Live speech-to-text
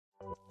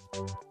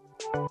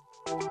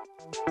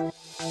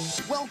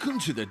Welcome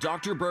to the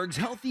Dr. Berg's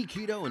Healthy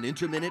Keto and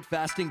Intermittent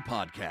Fasting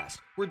Podcast,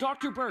 where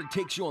Dr. Berg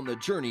takes you on the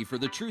journey for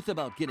the truth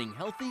about getting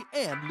healthy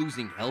and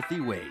losing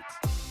healthy weight.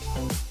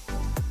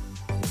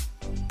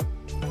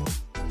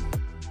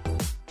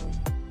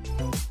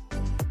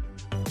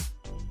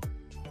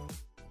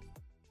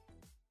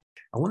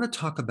 I want to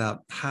talk about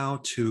how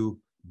to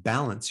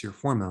balance your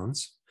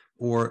hormones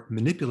or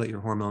manipulate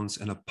your hormones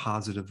in a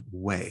positive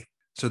way.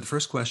 So the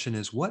first question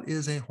is, what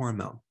is a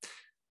hormone?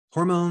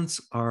 Hormones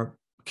are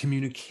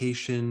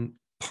communication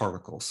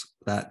particles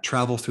that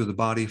travel through the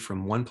body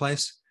from one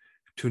place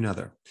to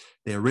another.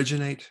 They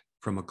originate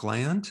from a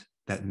gland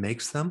that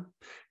makes them,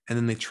 and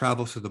then they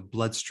travel through the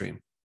bloodstream,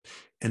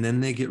 and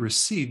then they get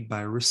received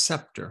by a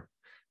receptor.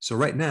 So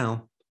right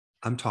now,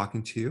 I'm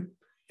talking to you,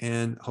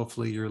 and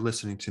hopefully you're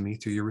listening to me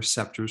through your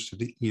receptors, through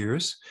the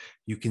ears.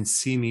 You can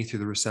see me through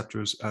the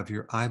receptors of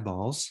your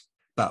eyeballs,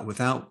 but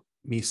without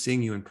me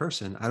seeing you in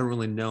person, I don't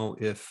really know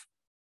if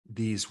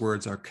these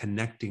words are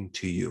connecting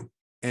to you.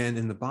 And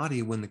in the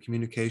body, when the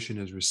communication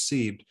is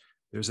received,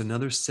 there's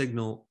another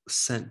signal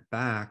sent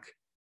back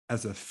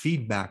as a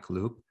feedback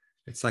loop.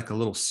 It's like a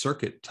little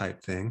circuit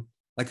type thing,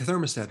 like a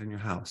thermostat in your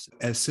house.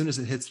 As soon as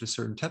it hits a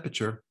certain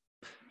temperature,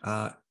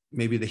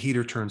 maybe the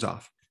heater turns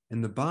off.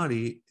 In the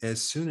body,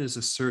 as soon as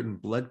a certain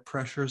blood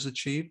pressure is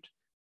achieved,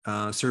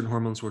 certain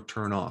hormones will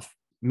turn off.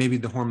 Maybe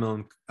the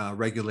hormone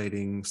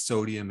regulating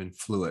sodium and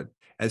fluid.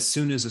 As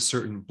soon as a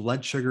certain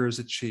blood sugar is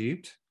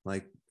achieved,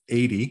 like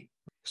 80,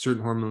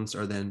 certain hormones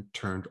are then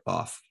turned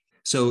off.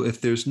 So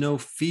if there's no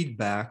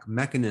feedback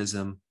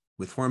mechanism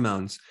with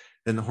hormones,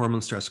 then the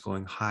hormone starts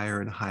going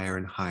higher and higher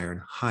and higher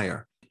and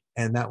higher.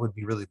 And that would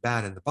be really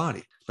bad in the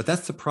body. But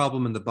that's the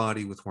problem in the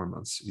body with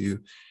hormones.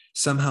 You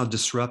somehow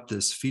disrupt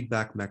this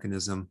feedback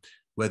mechanism,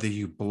 whether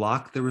you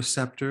block the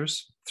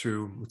receptors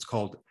through what's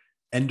called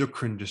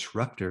endocrine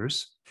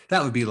disruptors.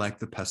 That would be like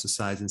the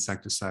pesticides,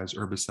 insecticides,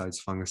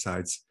 herbicides,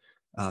 fungicides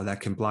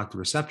that can block the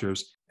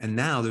receptors. And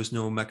now there's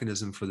no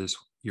mechanism for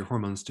your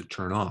hormones to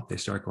turn off. They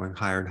start going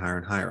higher and higher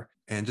and higher.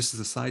 And just as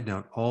a side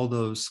note, all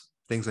those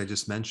things I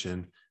just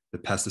mentioned, the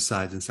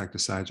pesticides,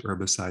 insecticides,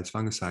 herbicides,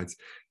 fungicides,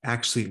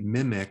 actually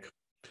mimic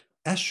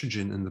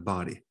estrogen in the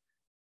body.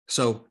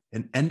 So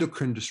an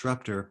endocrine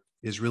disruptor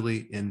is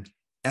really an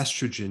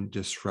estrogen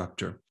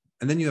disruptor.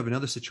 And then you have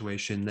another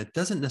situation that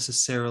doesn't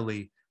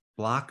necessarily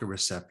block a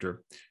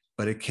receptor,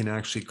 but it can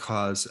actually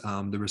cause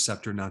the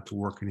receptor not to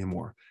work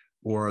anymore,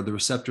 or the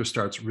receptor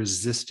starts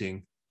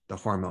resisting the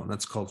hormone.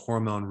 That's called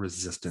hormone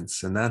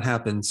resistance. And that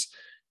happens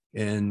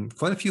in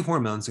quite a few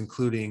hormones,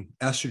 including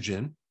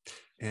estrogen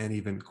and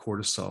even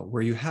cortisol,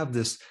 where you have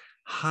this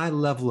high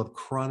level of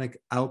chronic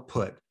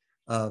output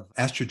of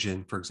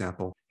estrogen, for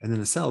example, and then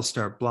the cells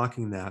start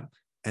blocking that.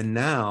 And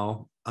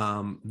now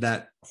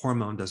that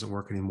hormone doesn't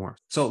work anymore.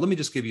 So let me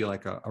just give you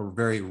like a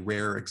very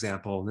rare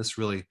example. And this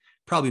really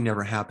probably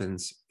never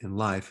happens in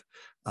life.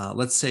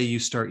 Let's say you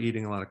start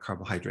eating a lot of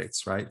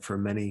carbohydrates, right, for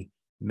many,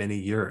 many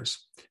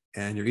years.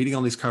 And you're eating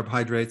all these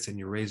carbohydrates and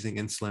you're raising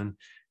insulin.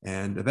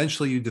 And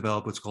eventually you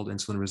develop what's called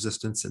insulin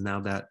resistance. And now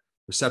that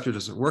receptor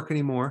doesn't work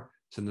anymore.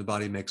 So the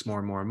body makes more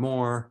and more and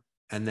more.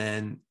 And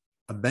then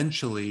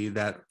eventually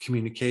that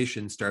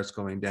communication starts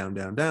going down,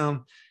 down,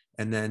 down.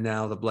 And then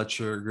now the blood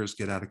sugars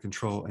get out of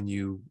control and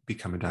you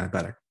become a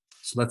diabetic.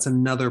 So that's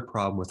another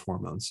problem with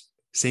hormones.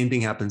 Same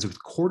thing happens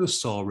with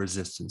cortisol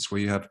resistance,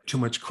 where you have too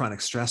much chronic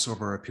stress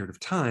over a period of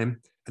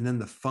time. And then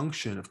the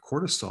function of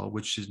cortisol,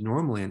 which is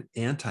normally an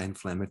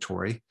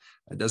anti-inflammatory,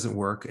 doesn't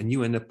work. And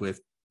you end up with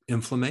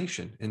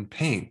inflammation and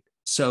pain.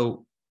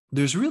 So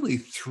there's really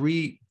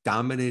three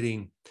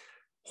dominating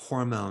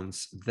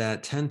hormones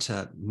that tend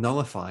to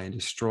nullify and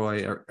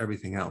destroy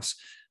everything else.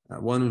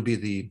 One would be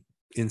the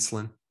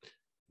insulin.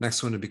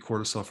 Next one would be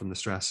cortisol from the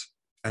stress.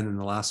 And then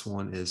the last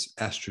one is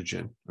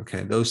estrogen.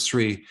 Okay, those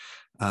three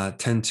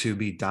tend to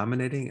be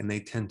dominating, and they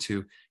tend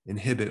to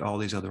inhibit all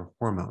these other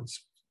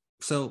hormones.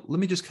 So let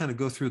me just kind of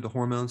go through the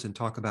hormones and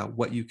talk about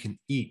what you can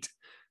eat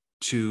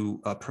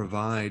to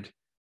provide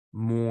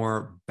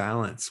more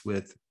balance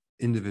with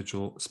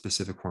individual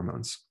specific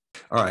hormones.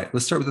 All right,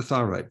 let's start with the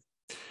thyroid.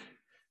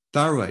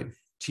 Thyroid,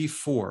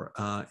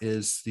 T4,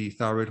 is the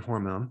thyroid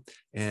hormone,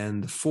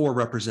 and the 4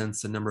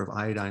 represents the number of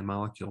iodine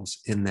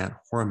molecules in that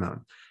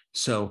hormone.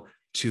 So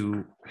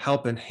to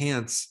help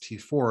enhance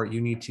T4,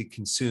 you need to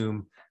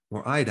consume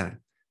more iodine.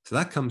 So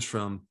that comes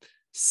from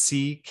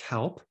sea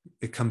kelp.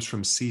 It comes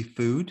from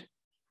seafood,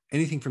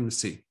 anything from the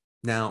sea.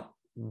 Now,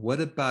 what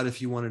about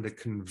if you wanted to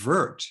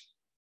convert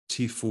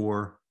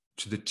T4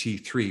 to the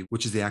T3,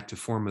 which is the active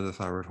form of the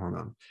thyroid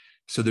hormone?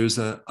 So there's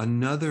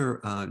another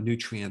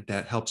nutrient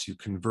that helps you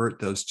convert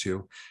those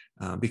two,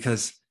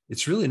 because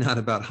it's really not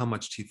about how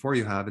much T4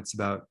 you have. It's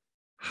about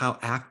how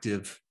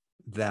active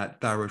that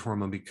thyroid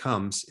hormone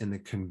becomes in the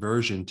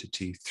conversion to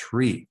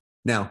T3.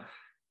 Now,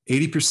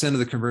 80% of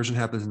the conversion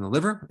happens in the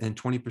liver and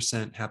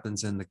 20%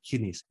 happens in the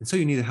kidneys. And so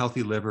you need a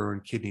healthy liver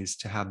and kidneys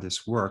to have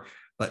this work.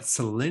 But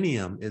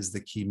selenium is the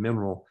key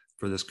mineral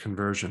for this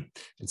conversion.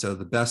 And so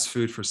the best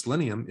food for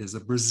selenium is a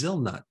Brazil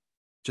nut.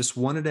 Just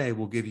one a day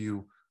will give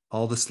you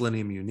all the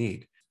selenium you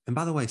need. And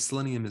by the way,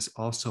 selenium is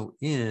also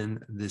in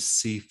the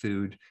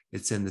seafood.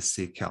 It's in the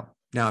sea kelp.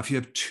 Now, if you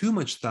have too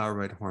much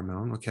thyroid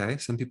hormone, okay,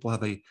 some people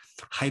have a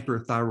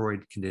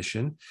hyperthyroid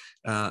condition.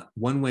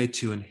 One way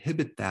to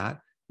inhibit that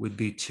would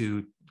be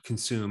to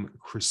consume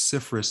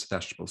cruciferous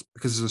vegetables,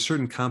 because there's a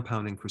certain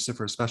compound in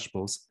cruciferous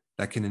vegetables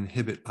that can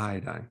inhibit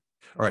iodine.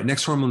 All right,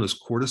 next hormone is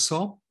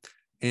cortisol.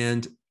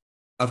 And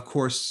of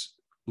course,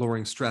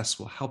 lowering stress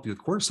will help you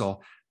with cortisol.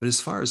 But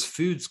as far as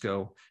foods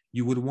go,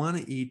 you would want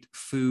to eat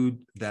food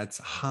that's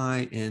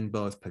high in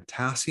both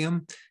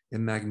potassium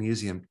and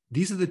magnesium.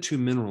 These are the two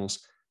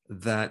minerals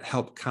that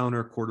help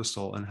counter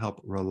cortisol and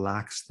help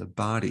relax the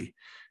body.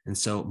 And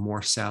so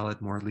more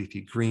salad, more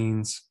leafy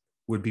greens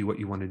would be what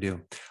you want to do.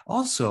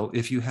 Also,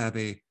 if you have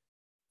a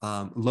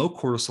low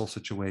cortisol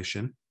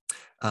situation,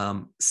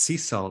 sea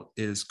salt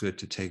is good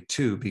to take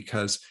too,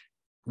 because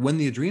when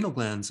the adrenal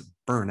glands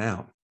burn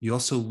out, you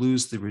also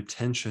lose the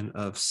retention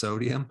of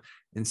sodium.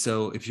 And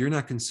so if you're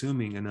not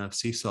consuming enough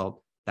sea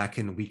salt, that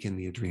can weaken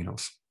the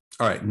adrenals.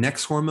 All right,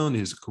 next hormone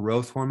is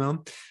growth hormone.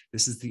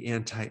 This is the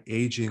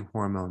anti-aging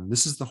hormone.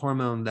 This is the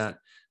hormone that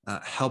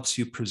helps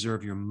you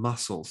preserve your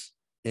muscles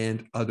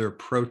and other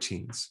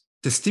proteins.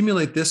 To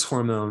stimulate this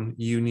hormone,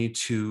 you need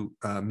to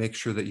make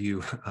sure that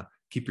you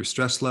keep your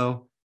stress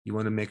low. You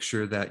want to make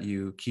sure that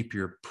you keep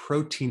your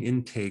protein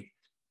intake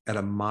at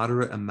a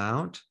moderate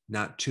amount,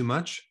 not too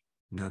much,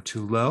 not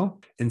too low.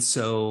 And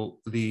so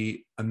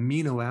the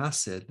amino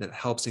acid that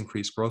helps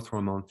increase growth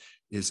hormone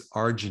is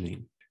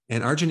arginine.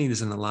 And arginine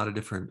is in a lot of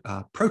different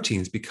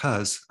proteins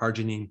because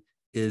arginine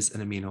is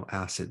an amino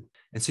acid.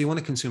 And so you want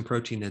to consume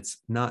protein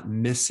that's not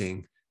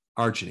missing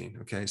arginine,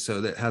 okay?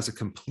 So that has a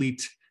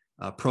complete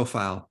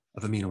profile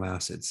of amino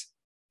acids.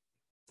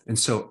 And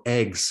so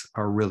eggs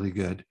are really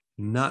good.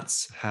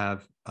 Nuts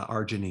have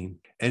arginine.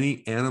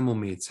 Any animal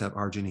meats have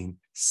arginine.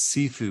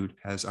 Seafood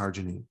has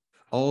arginine.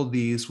 All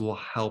these will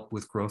help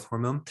with growth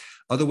hormone.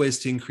 Other ways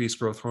to increase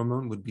growth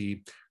hormone would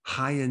be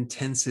high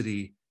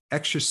intensity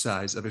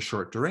exercise of a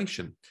short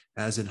duration,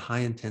 as in high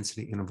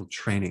intensity interval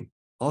training.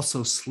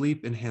 Also,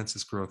 sleep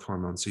enhances growth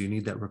hormone. So you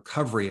need that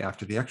recovery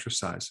after the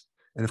exercise.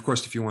 And of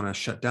course, if you want to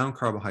shut down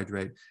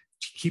carbohydrate,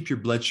 keep your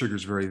blood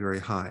sugars very, very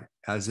high,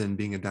 as in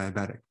being a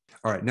diabetic.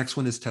 All right, next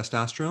one is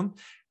testosterone.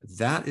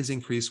 That is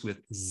increased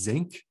with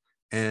zinc.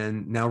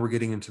 And now we're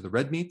getting into the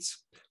red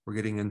meats. We're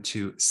getting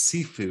into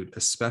seafood,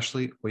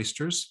 especially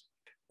oysters.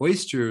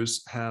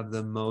 Oysters have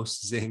the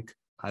most zinc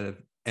out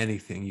of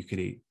anything you can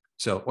eat.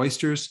 So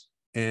oysters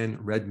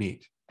and red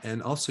meat.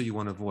 And also you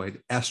want to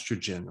avoid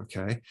estrogen,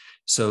 okay?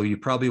 So you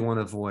probably want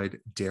to avoid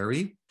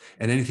dairy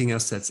and anything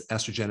else that's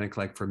estrogenic,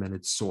 like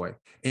fermented soy.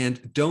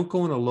 And don't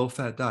go on a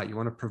low-fat diet. You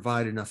want to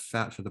provide enough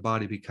fat for the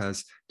body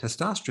because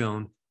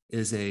testosterone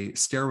is a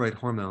steroid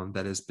hormone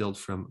that is built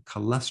from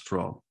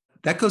cholesterol.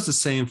 That goes the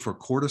same for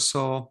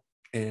cortisol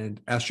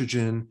and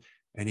estrogen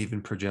and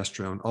even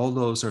progesterone. All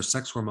those are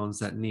sex hormones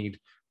that need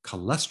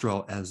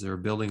cholesterol as their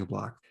building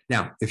block.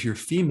 Now, if you're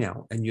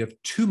female and you have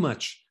too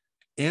much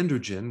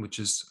androgen, which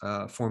is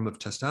a form of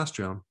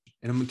testosterone,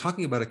 and I'm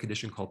talking about a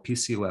condition called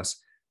PCOS,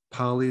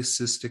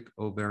 polycystic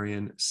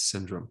ovarian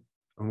syndrome,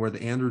 and where the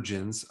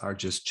androgens are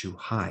just too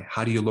high.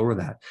 How do you lower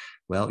that?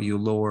 Well, you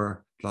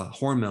lower the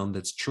hormone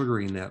that's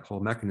triggering that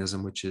whole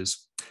mechanism, which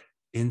is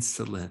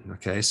insulin.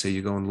 Okay, so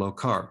you go in low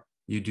carb,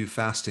 you do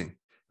fasting.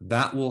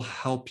 That will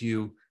help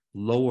you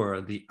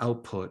lower the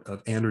output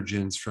of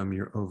androgens from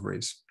your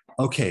ovaries.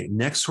 Okay,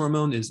 next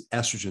hormone is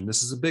estrogen.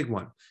 This is a big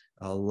one.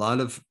 A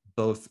lot of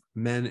both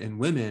men and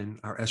women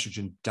are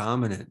estrogen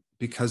dominant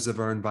because of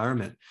our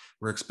environment.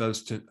 We're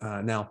exposed to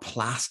now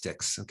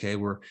plastics, okay,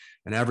 where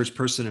an average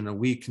person in a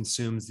week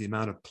consumes the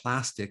amount of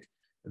plastic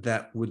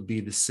that would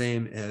be the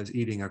same as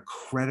eating a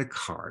credit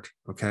card,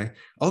 okay?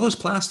 All those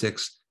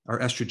plastics are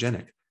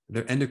estrogenic.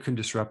 They're endocrine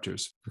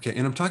disruptors, okay?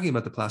 And I'm talking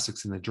about the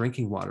plastics in the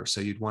drinking water. So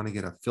you'd want to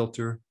get a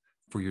filter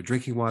for your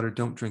drinking water.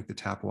 Don't drink the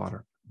tap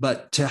water.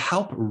 But to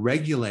help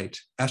regulate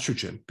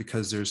estrogen,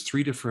 because there's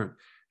 3 different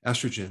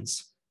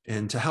estrogens,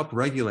 and to help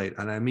regulate,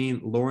 and I mean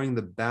lowering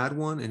the bad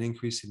one and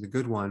increasing the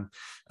good one,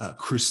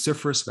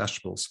 cruciferous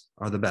vegetables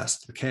are the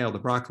best. The kale, the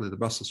broccoli, the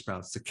Brussels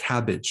sprouts, the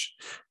cabbage,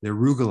 the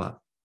arugula,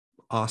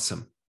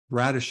 awesome.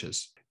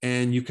 Radishes.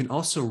 And you can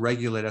also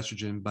regulate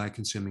estrogen by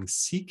consuming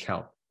sea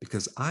kelp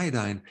because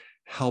iodine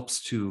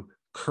helps to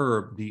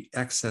curb the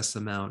excess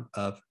amount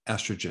of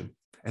estrogen.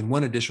 And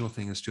one additional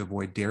thing is to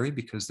avoid dairy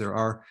because there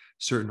are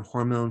certain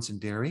hormones in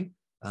dairy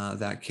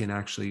that can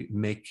actually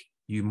make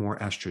you more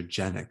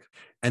estrogenic.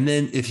 And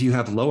then if you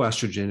have low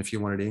estrogen, if you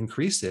wanted to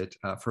increase it,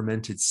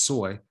 fermented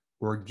soy,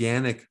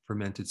 organic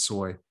fermented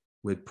soy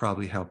would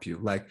probably help you,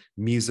 like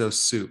miso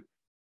soup,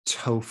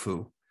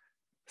 tofu,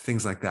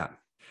 things like that.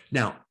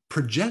 Now,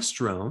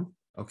 progesterone,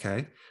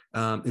 okay,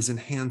 is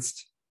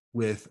enhanced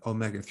with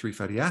omega-3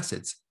 fatty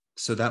acids.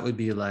 So that would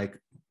be like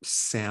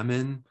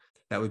salmon,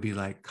 that would be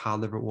like cod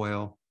liver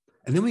oil.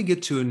 And then we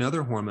get to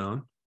another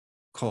hormone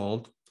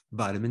called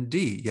vitamin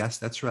D. Yes,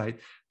 that's right.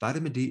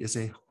 Vitamin D is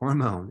a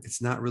hormone.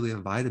 It's not really a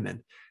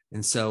vitamin.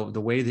 And so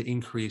the way to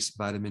increase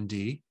vitamin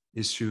D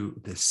is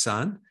through the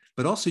sun,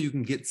 but also you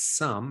can get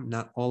some,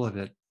 not all of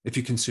it, if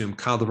you consume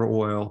cod liver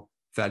oil,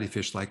 fatty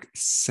fish like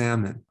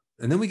salmon.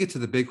 And then we get to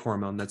the big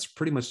hormone that's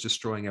pretty much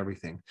destroying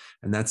everything,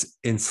 and that's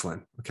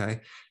insulin, okay?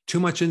 Too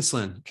much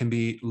insulin can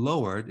be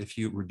lowered if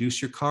you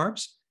reduce your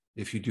carbs,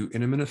 if you do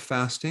intermittent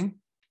fasting,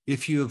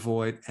 if you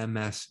avoid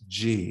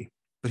MSG.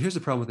 But here's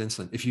the problem with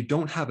insulin. If you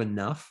don't have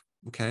enough,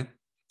 okay,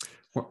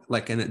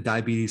 like in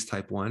diabetes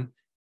type 1,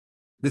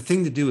 the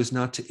thing to do is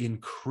not to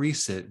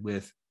increase it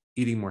with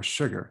eating more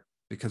sugar,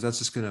 because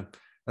that's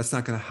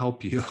not going to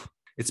help you.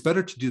 It's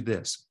better to do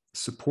this: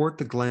 support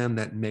the gland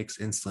that makes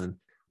insulin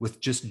with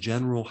just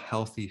general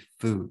healthy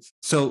foods.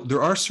 So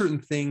there are certain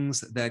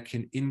things that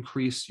can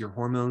increase your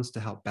hormones to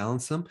help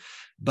balance them.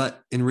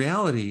 But in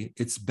reality,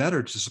 it's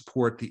better to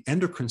support the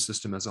endocrine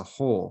system as a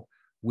whole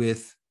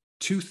with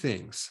two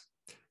things: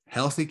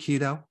 healthy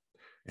keto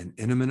and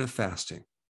intermittent fasting.